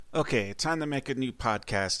Okay, time to make a new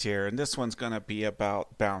podcast here, and this one's going to be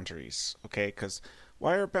about boundaries, okay? Because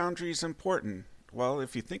why are boundaries important? Well,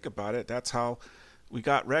 if you think about it, that's how we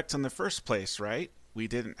got wrecked in the first place, right? We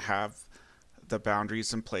didn't have the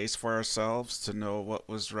boundaries in place for ourselves to know what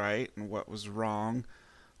was right and what was wrong,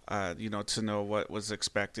 to know what was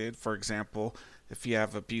expected. For example, if you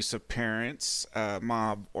have abusive parents,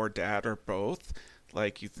 mom or dad or both,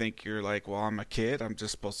 like you think you're like, well, I'm a kid, I'm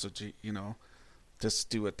just supposed to,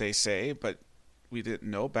 just do what they say, but we didn't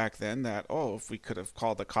know back then that, oh, if we could have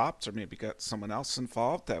called the cops or maybe got someone else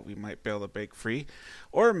involved, that we might be able to break free.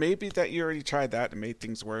 Or maybe that you already tried that and made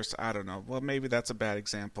things worse. I don't know. Well, maybe that's a bad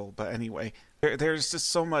example. But anyway, there's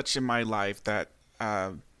just so much in my life that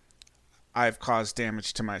I've caused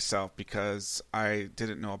damage to myself because I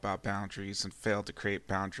didn't know about boundaries and failed to create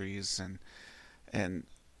boundaries and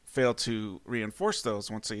failed to reinforce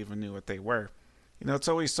those once I even knew what they were. It's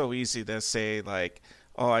always so easy to say, like,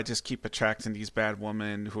 oh, I just keep attracting these bad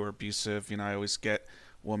women who are abusive. I always get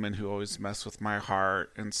women who always mess with my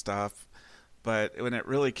heart and stuff. But when it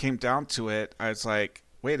really came down to it, I was like,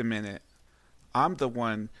 wait a minute. I'm the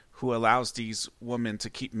one who allows these women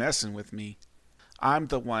to keep messing with me. I'm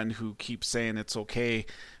the one who keeps saying it's okay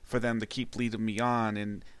for them to keep leading me on.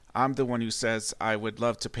 And I'm the one who says I would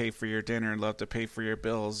love to pay for your dinner and love to pay for your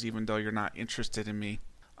bills, even though you're not interested in me.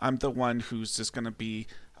 I'm the one who's just going to be,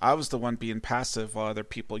 I was the one being passive while other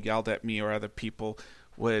people yelled at me or other people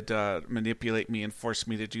would manipulate me and force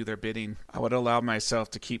me to do their bidding. I would allow myself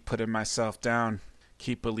to keep putting myself down,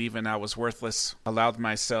 keep believing I was worthless, allowed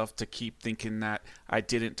myself to keep thinking that I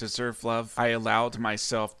didn't deserve love. I allowed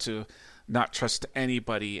myself to not trust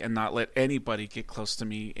anybody and not let anybody get close to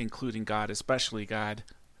me, including God, especially God.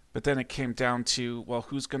 But then it came down to, well,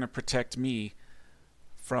 who's going to protect me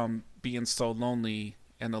from being so lonely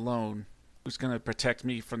and alone? Who's going to protect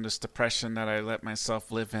me from this depression that I let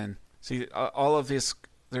myself live in? See, all of this,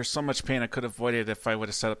 there's so much pain I could have avoided if I would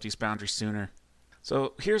have set up these boundaries sooner.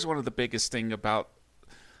 So here's one of the biggest thing about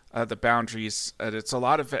the boundaries. It's a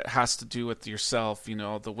lot of it has to do with yourself,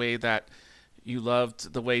 the way that you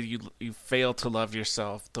loved, the way you failed to love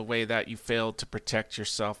yourself, the way that you failed to protect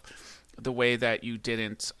yourself, the way that you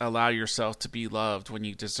didn't allow yourself to be loved when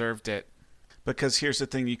you deserved it. Because here's the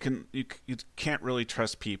thing, you can't really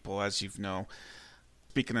trust people, as you know.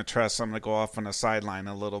 Speaking of trust, I'm going to go off on a sideline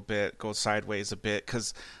a little bit, go sideways a bit,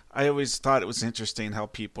 because I always thought it was interesting how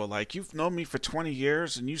people like, you've known me for 20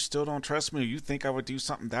 years and you still don't trust me, or you think I would do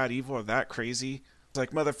something that evil or that crazy? It's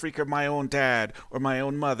like, mother freaker, my own dad or my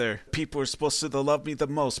own mother, people who are supposed to love me the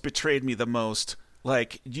most, betrayed me the most.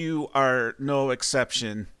 Like, you are no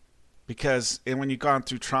exception. Because when you've gone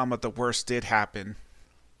through trauma, the worst did happen.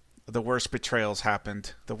 The worst betrayals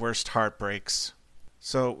happened, the worst heartbreaks.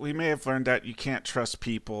 So we may have learned that you can't trust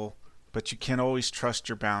people, but you can always trust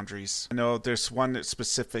your boundaries. I know there's one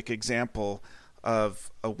specific example of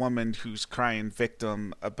a woman who's crying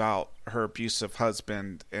victim about her abusive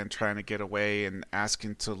husband and trying to get away and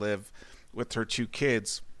asking to live with her two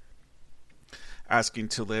kids, asking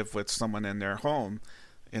to live with someone in their home.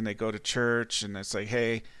 And they go to church and they say,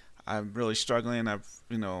 hey, I'm really struggling. I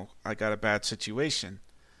got a bad situation.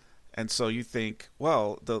 And so you think,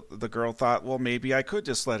 well, the girl thought, well, maybe I could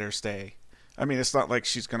just let her stay. I mean, it's not like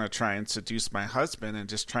she's going to try and seduce my husband and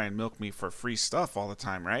just try and milk me for free stuff all the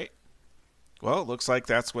time, right? Well, it looks like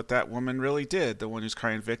that's what that woman really did. The one who's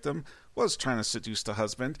crying victim was trying to seduce the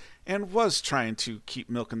husband and was trying to keep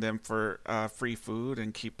milking them for free food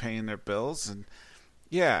and keep paying their bills. And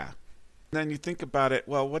yeah. And then you think about it,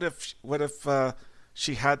 well, what if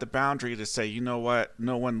she had the boundary to say, you know what,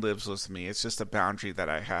 no one lives with me. It's just a boundary that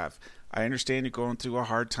I have. I understand you're going through a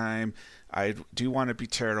hard time. I do want to be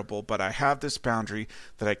charitable, but I have this boundary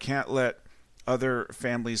that I can't let other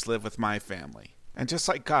families live with my family. And just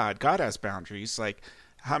like God has boundaries. Like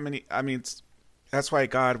that's why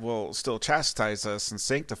God will still chastise us and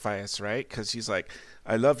sanctify us, right? Because he's like,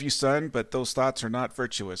 I love you, son, but those thoughts are not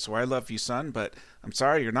virtuous. Or I love you, son, but I'm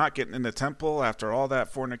sorry, you're not getting in the temple after all that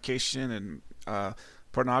fornication and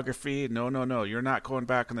pornography. No, you're not going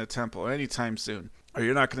back in the temple anytime soon, or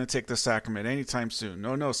you're not going to take the sacrament anytime soon.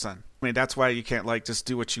 No, son. I mean, that's why you can't just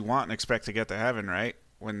do what you want and expect to get to heaven, right?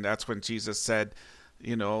 That's when Jesus said,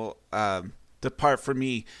 depart from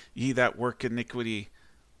me, ye that work iniquity,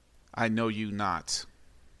 I know you not.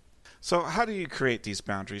 So how do you create these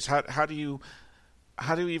boundaries? How do you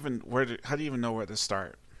even know where to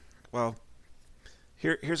start? Well,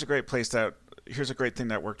 here's a great thing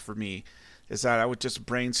that worked for me, is that I would just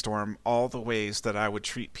brainstorm all the ways that I would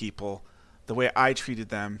treat people, the way I treated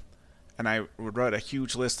them, and I would write a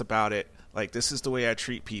huge list about it. Like, this is the way I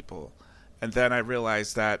treat people. And then I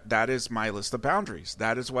realized that that is my list of boundaries.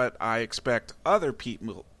 That is what I expect other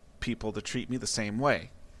people to treat me the same way.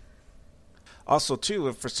 Also, too,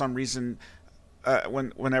 if for some reason,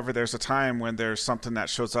 whenever there's a time when there's something that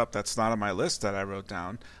shows up that's not on my list that I wrote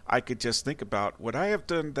down, I could just think about, would I have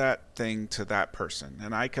done that thing to that person?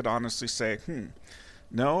 And I could honestly say,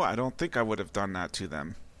 no, I don't think I would have done that to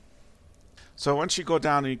them. So once you go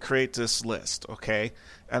down and you create this list, okay,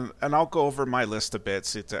 and I'll go over my list a bit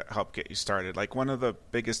to help get you started. Like, one of the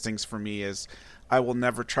biggest things for me is I will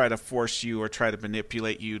never try to force you or try to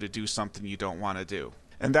manipulate you to do something you don't want to do.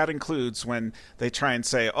 And that includes when they try and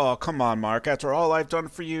say, oh, come on, Mark, after all I've done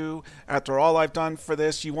for you, after all I've done for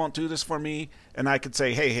this, you won't do this for me? And I could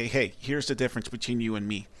say, hey, here's the difference between you and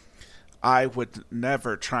me. I would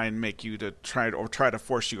never try and make you to try to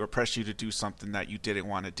force you or press you to do something that you didn't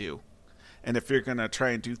want to do. And if you're going to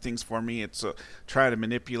try and do things for me, it's try to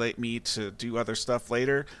manipulate me to do other stuff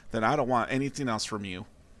later, then I don't want anything else from you.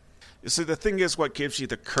 You see, the thing is, what gives you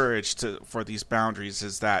the courage for these boundaries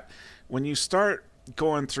is that when you start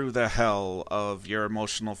going through the hell of your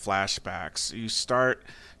emotional flashbacks, you start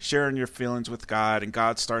sharing your feelings with God, and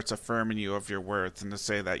God starts affirming you of your worth and to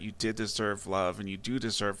say that you did deserve love, and you do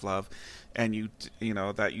deserve love, and you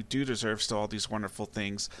know that you do deserve still all these wonderful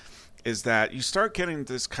things, is that you start getting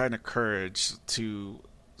this kind of courage to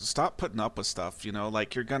stop putting up with stuff.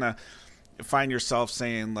 Like, you're gonna find yourself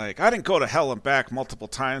saying, like, I didn't go to hell and back multiple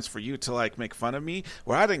times for you to, like, make fun of me,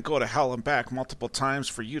 or I didn't go to hell and back multiple times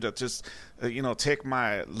for you to just take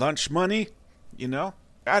my lunch money.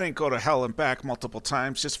 I didn't go to hell and back multiple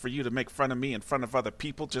times just for you to make fun of me in front of other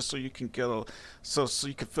people, just so you can so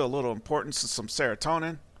you can feel a little importance and some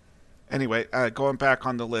serotonin. Anyway, going back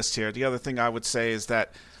on the list here, the other thing I would say is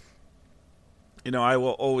that I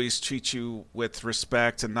will always treat you with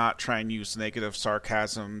respect and not try and use negative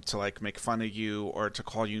sarcasm to, like, make fun of you or to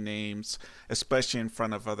call you names, especially in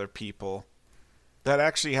front of other people. That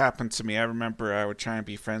actually happened to me. I remember I would try and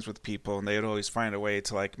be friends with people, and they would always find a way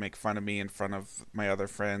to, like, make fun of me in front of my other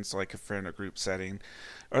friends, like if we're in a group setting.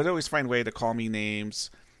 Or they'd always find a way to call me names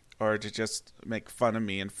or to just make fun of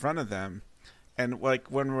me in front of them. And, like,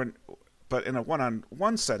 but in a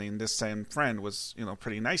one-on-one setting, this same friend was,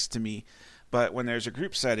 pretty nice to me. But when there's a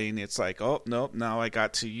group setting, it's like, oh, nope, now I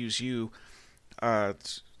got to use you, to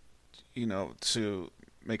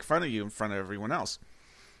make fun of you in front of everyone else.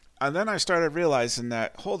 And then I started realizing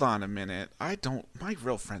that, hold on a minute, my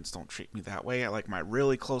real friends don't treat me that way. Like, my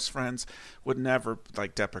really close friends would never,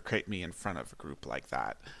 like, deprecate me in front of a group like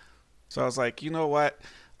that. So I was like, you know what?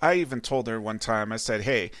 I even told her one time, I said,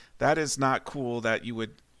 hey, that is not cool that you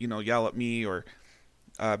would, yell at me or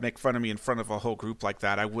make fun of me in front of a whole group like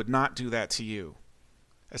that. I would not do that to you.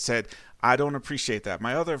 I said, I don't appreciate that.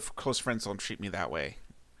 My other close friends don't treat me that way.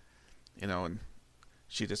 And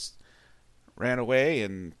she just ran away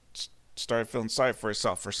and started feeling sorry for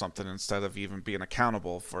herself or something, instead of even being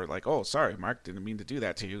accountable for, like, oh, sorry, Mark, didn't mean to do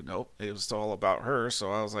that to you. Nope, it was all about her.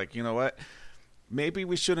 So I was like, you know what? Maybe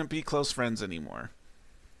we shouldn't be close friends anymore.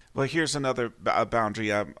 Well, here's another boundary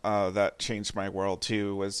that changed my world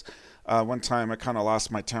too. Was one time I kind of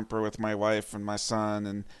lost my temper with my wife and my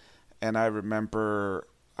son, and I remember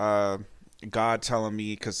God telling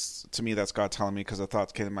me, because to me that's God telling me, because the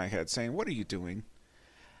thoughts came in my head saying, what are you doing?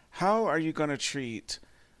 How are you going to treat,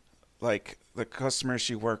 like, the customers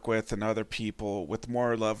you work with and other people with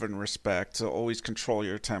more love and respect, to always control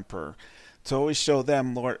your temper, to always show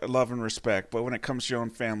them love and respect, but when it comes to your own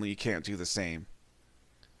family, you can't do the same?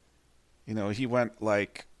 He went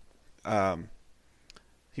like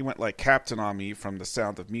Captain on me from The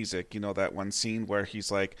Sound of Music. That one scene where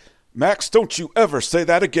he's like, Max, don't you ever say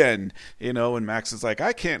that again. And Max is like,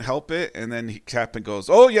 I can't help it. And then Captain goes,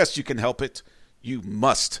 oh, yes, you can help it. You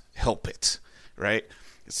must help it. Right?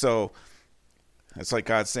 So it's like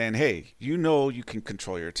God saying, hey, you can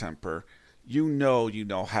control your temper. You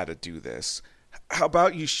know how to do this. How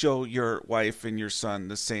about you show your wife and your son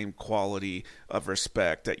the same quality of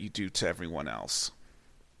respect that you do to everyone else?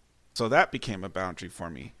 So that became a boundary for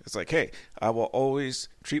me. It's like, hey, I will always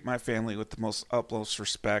treat my family with the most utmost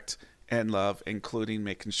respect and love, including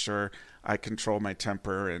making sure I control my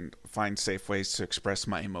temper and find safe ways to express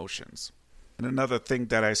my emotions. And another thing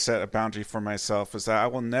that I set a boundary for myself is that I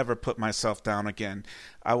will never put myself down again.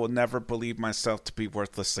 I will never believe myself to be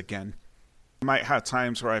worthless again. I might have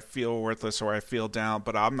times where I feel worthless or I feel down,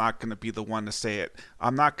 but I'm not going to be the one to say it.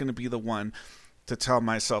 I'm not going to be the one to tell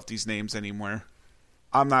myself these names anymore.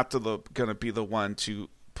 I'm not going to be the one to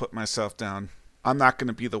put myself down. I'm not going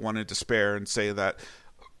to be the one in despair and say that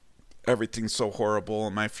everything's so horrible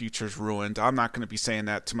and my future's ruined. I'm not going to be saying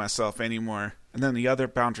that to myself anymore. And then the other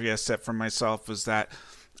boundary I set for myself is that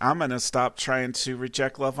I'm going to stop trying to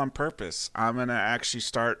reject love on purpose. I'm going to actually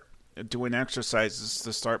start doing exercises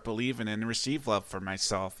to start believing and receive love for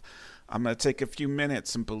myself. I'm going to take a few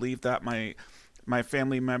minutes and believe that my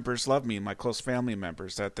family members love me, my close family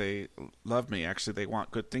members, that they love me. Actually, they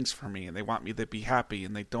want good things for me, and they want me to be happy,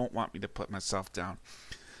 and they don't want me to put myself down.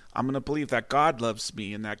 I'm going to believe that God loves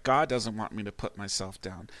me, and that God doesn't want me to put myself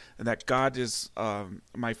down, and that God is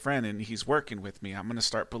my friend, and he's working with me. I'm going to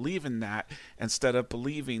start believing that instead of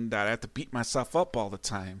believing that I have to beat myself up all the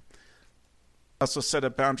time. I also set a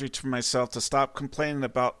boundary for myself to stop complaining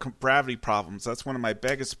about gravity problems. That's one of my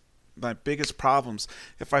biggest problems.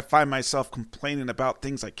 If I find myself complaining about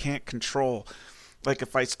things I can't control, like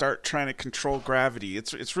if I start trying to control gravity,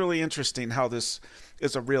 it's really interesting how this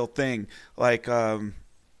is a real thing. Like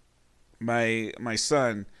my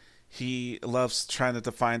son, he loves trying to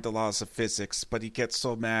define the laws of physics, but he gets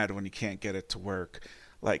so mad when he can't get it to work.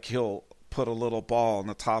 Like he'll put a little ball on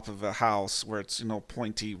the top of a house where it's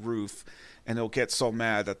pointy roof, and he'll get so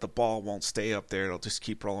mad that the ball won't stay up there. It'll just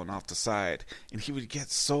keep rolling off the side. And he would get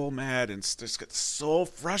so mad and just get so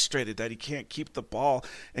frustrated that he can't keep the ball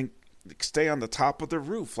and stay on the top of the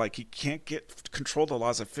roof. Like he can't control the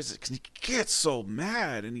laws of physics. And he gets so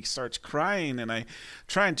mad and he starts crying. And I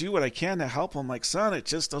try and do what I can to help him. Like, son, it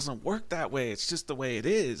just doesn't work that way. It's just the way it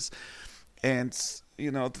is. And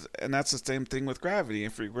and that's the same thing with gravity.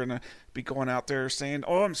 If we're going to be going out there saying,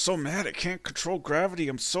 oh, I'm so mad I can't control gravity.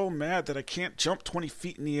 I'm so mad that I can't jump 20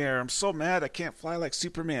 feet in the air. I'm so mad I can't fly like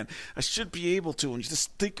Superman. I should be able to. And you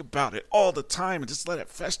just think about it all the time and just let it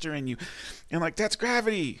fester in you. And like, that's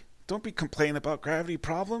gravity. Don't be complaining about gravity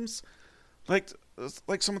problems. Like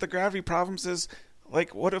some of the gravity problems is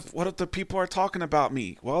like, what if the people are talking about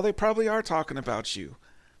me? Well, they probably are talking about you.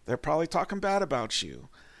 They're probably talking bad about you.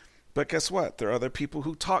 But guess what? There are other people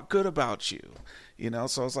who talk good about you,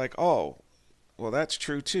 So it's like, oh, well, that's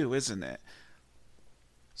true too, isn't it?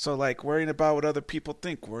 So like worrying about what other people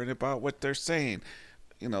think, worrying about what they're saying,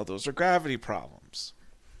 those are gravity problems.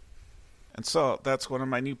 And so that's one of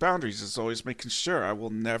my new boundaries, is always making sure I will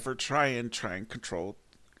never try and control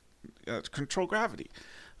gravity.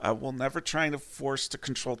 I will never try to force to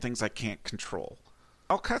control things I can't control.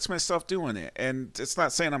 I'll catch myself doing it, and it's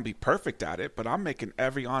not saying I'm be perfect at it, but I'm making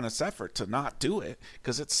every honest effort to not do it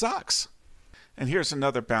because it sucks. And here's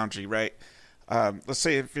another boundary, right? Let's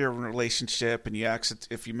say if you're in a relationship and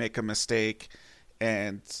if you make a mistake,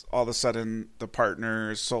 and all of a sudden the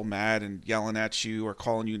partner is so mad and yelling at you or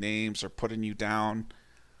calling you names or putting you down,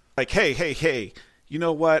 like, hey. You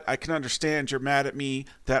know what? I can understand you're mad at me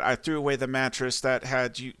that I threw away the mattress that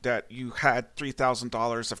you had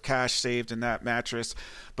 $3,000 of cash saved in that mattress,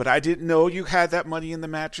 but I didn't know you had that money in the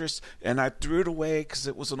mattress, and I threw it away because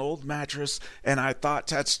it was an old mattress, and I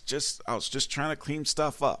thought I was just trying to clean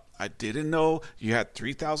stuff up. I didn't know you had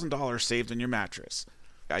 $3,000 saved in your mattress.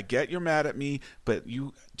 I get you're mad at me, but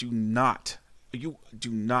you do not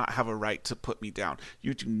have a right to put me down.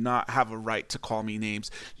 You do not have a right to call me names.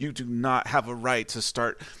 You do not have a right to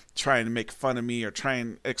start trying to make fun of me or try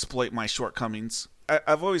and exploit my shortcomings.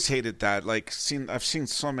 I've always hated that. I've seen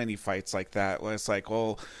so many fights like that where it's like,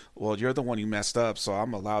 oh, well, you're the one who messed up, so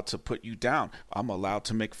I'm allowed to put you down. I'm allowed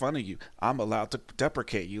to make fun of you. I'm allowed to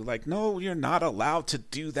deprecate you. Like, no, you're not allowed to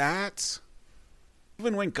do that.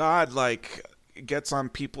 Even when God, gets on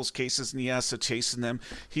people's cases and he has to chasten them,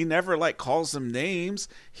 he never calls them names.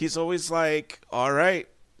 He's always like, all right,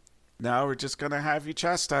 now we're just gonna have you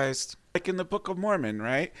chastised. Like in the Book of Mormon,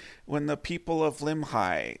 right? When the people of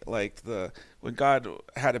Limhi, when God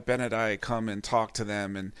had Abinadi come and talk to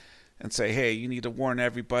them and say, hey, you need to warn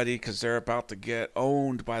everybody because they're about to get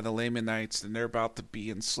owned by the Lamanites and they're about to be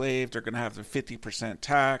enslaved. They're going to have the 50%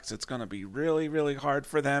 tax. It's going to be really, really hard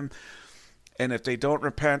for them. And if they don't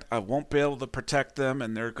repent, I won't be able to protect them,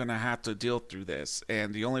 and they're going to have to deal through this.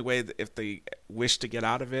 And the only way, if they wish to get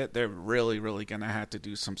out of it, they're really, really going to have to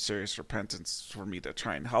do some serious repentance for me to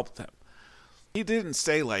try and help them. He didn't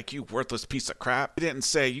say, you worthless piece of crap. He didn't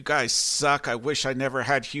say, you guys suck. I wish I never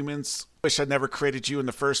had humans. Wish I never created you in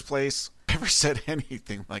the first place. Never said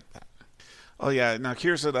anything like that. Oh, yeah. Now,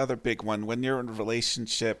 here's another big one. When you're in a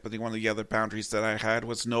relationship, one of the other boundaries that I had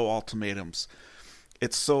was no ultimatums.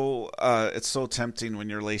 It's so tempting when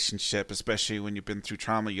your relationship, especially when you've been through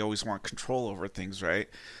trauma, you always want control over things, right?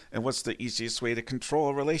 And what's the easiest way to control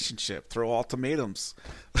a relationship? Throw ultimatums.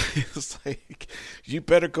 It's like, you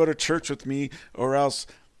better go to church with me or else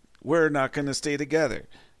we're not going to stay together.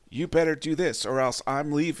 You better do this or else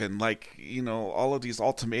I'm leaving. All of these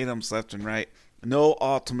ultimatums left and right. No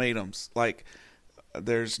ultimatums.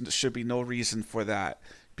 There should be no reason for that.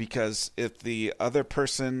 Because if the other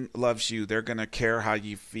person loves you, they're going to care how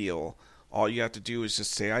you feel All you have to do is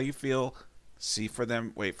just say how you feel, wait for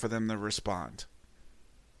them to respond.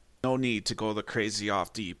 No need to go the crazy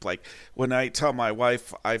off deep. Like when I tell my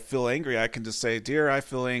wife I feel angry, I can just say, "Dear, I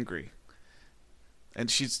feel angry."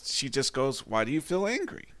 And she just goes, "Why do you feel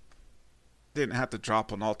angry?" Didn't have to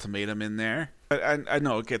drop an ultimatum in there. But I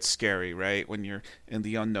know it gets scary, right? When you're in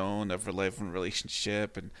the unknown of a living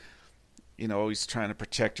relationship and, always trying to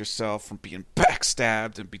protect yourself from being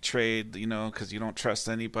backstabbed and betrayed, because you don't trust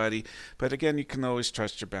anybody. But again, you can always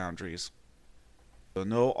trust your boundaries. So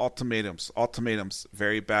no ultimatums. Ultimatums,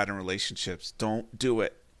 very bad in relationships. Don't do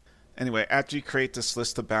it. Anyway, after you create this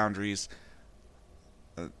list of boundaries,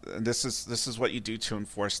 and this is what you do to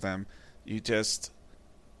enforce them.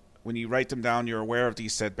 When you write them down, you're aware of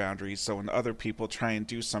these said boundaries. So when other people try and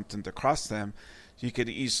do something to cross them, you could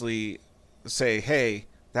easily say, "Hey,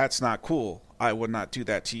 that's not cool. I would not do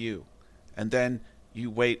that to you." And then you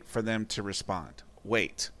wait for them to respond.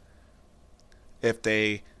 Wait. If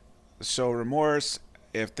they show remorse,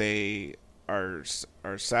 if they are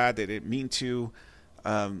sad they didn't mean to,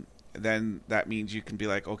 then that means you can be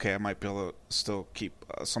like, okay, I might be able to still keep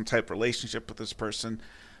some type of relationship with this person.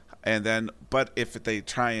 And then, but if they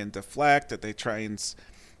try and deflect, if they try and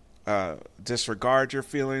disregard your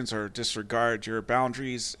feelings or disregard your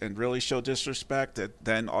boundaries and really show disrespect,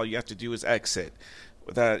 then all you have to do is exit.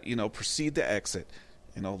 Proceed to exit.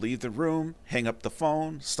 Leave the room, hang up the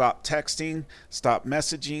phone, stop texting, stop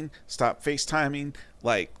messaging, stop FaceTiming,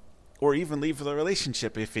 or even leave the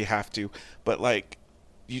relationship if you have to. But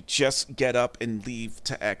you just get up and leave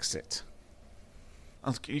to exit.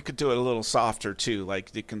 You could do it a little softer too.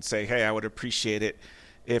 Like you can say, "Hey, I would appreciate it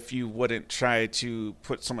if you wouldn't try to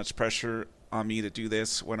put so much pressure on me to do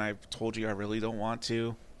this when I've told you I really don't want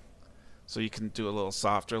to." So you can do a little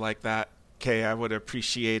softer like that. "Okay, I would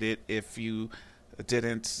appreciate it if you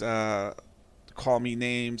didn't call me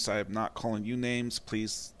names. I'm not calling you names.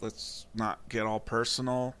 Please, let's not get all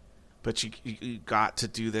personal. But you got to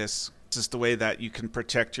do this. This is the way that you can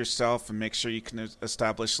protect yourself and make sure you can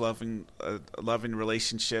establish loving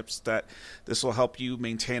relationships. That this will help you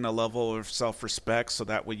maintain a level of self-respect, so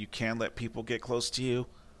that way you can let people get close to you.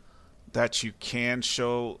 That you can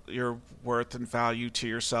show your worth and value to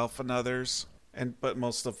yourself and others. But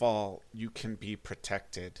most of all, you can be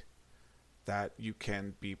protected. That you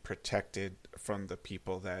can be protected from the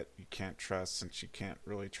people that you can't trust, since you can't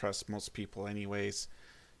really trust most people anyways.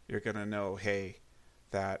 You're going to know, hey,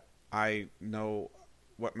 that I know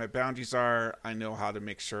what my boundaries are. I know how to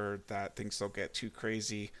make sure that things don't get too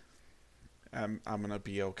crazy. I'm going to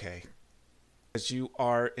be okay. Because you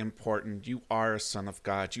are important. You are a son of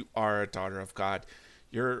God. You are a daughter of God.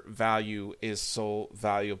 Your value is so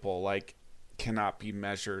valuable. Cannot be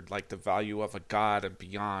measured, like the value of a god and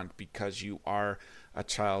beyond, because you are a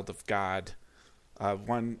child of God.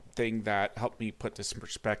 One thing that helped me put this in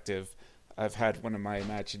perspective, I've had one of my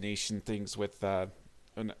imagination things with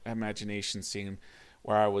an imagination scene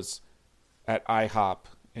where I was at IHOP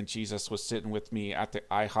and Jesus was sitting with me at the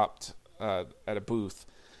IHOP at a booth,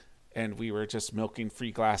 and we were just milking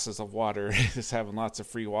free glasses of water, just having lots of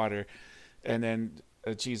free water. And then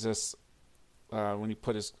Jesus, when he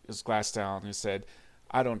put his glass down, he said,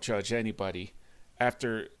 "I don't judge anybody."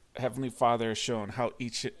 After Heavenly Father has shown how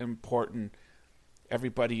each important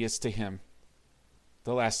everybody is to him,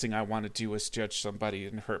 the last thing I want to do is judge somebody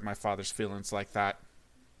and hurt my Father's feelings like that.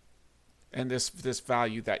 And this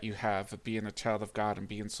value that you have of being a child of God and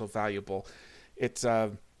being so valuable, it's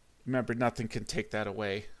remember, nothing can take that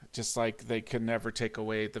away. Just like they can never take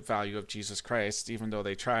away the value of Jesus Christ, even though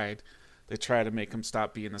they tried. They try to make him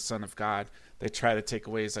stop being the Son of God. They try to take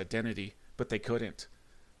away his identity, but they couldn't.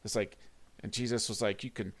 And Jesus was like, you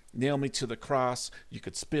can nail me to the cross. You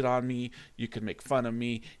could spit on me. You can make fun of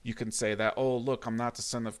me. You can say that, "Oh, look, I'm not the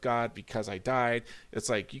Son of God because I died." It's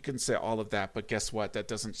like, you can say all of that, but guess what? That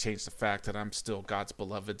doesn't change the fact that I'm still God's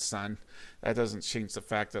beloved son. That doesn't change the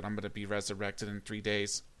fact that I'm going to be resurrected in 3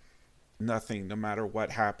 days. Nothing, no matter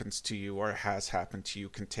what happens to you or has happened to you,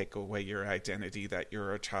 can take away your identity, that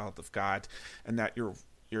you're a child of God and that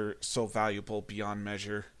you're so valuable beyond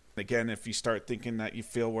measure. Again, if you start thinking that you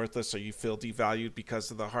feel worthless or you feel devalued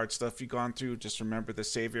because of the hard stuff you've gone through, just remember the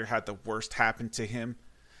Savior had the worst happen to him.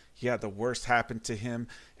 He had the worst happen to him,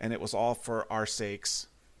 and it was all for our sakes.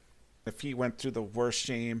 If he went through the worst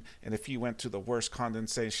shame, and if he went through the worst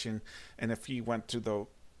condensation, and if he went through the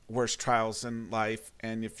worst trials in life,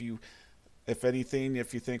 and if anything,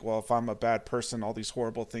 if you think, well, if I'm a bad person, all these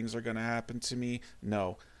horrible things are going to happen to me.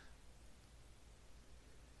 No.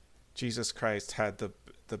 Jesus Christ had the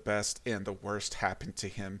best and the worst happen to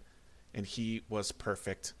him, and he was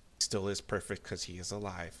perfect. Still is perfect because he is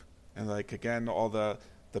alive. And again, all the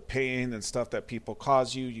The pain and stuff that people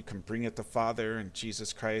cause you, you can bring it to Father, and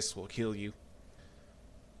Jesus Christ will heal you.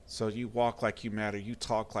 So you walk like you matter, you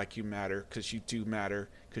talk like you matter, because you do matter,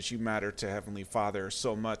 because you matter to Heavenly Father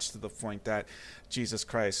so much to the point that Jesus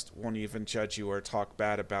Christ won't even judge you or talk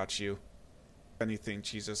bad about you. If anything,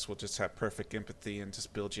 Jesus will just have perfect empathy and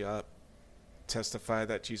just build you up. Testify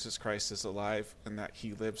that Jesus Christ is alive and that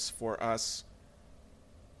He lives for us.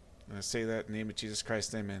 And I say that in the name of Jesus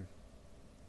Christ, amen.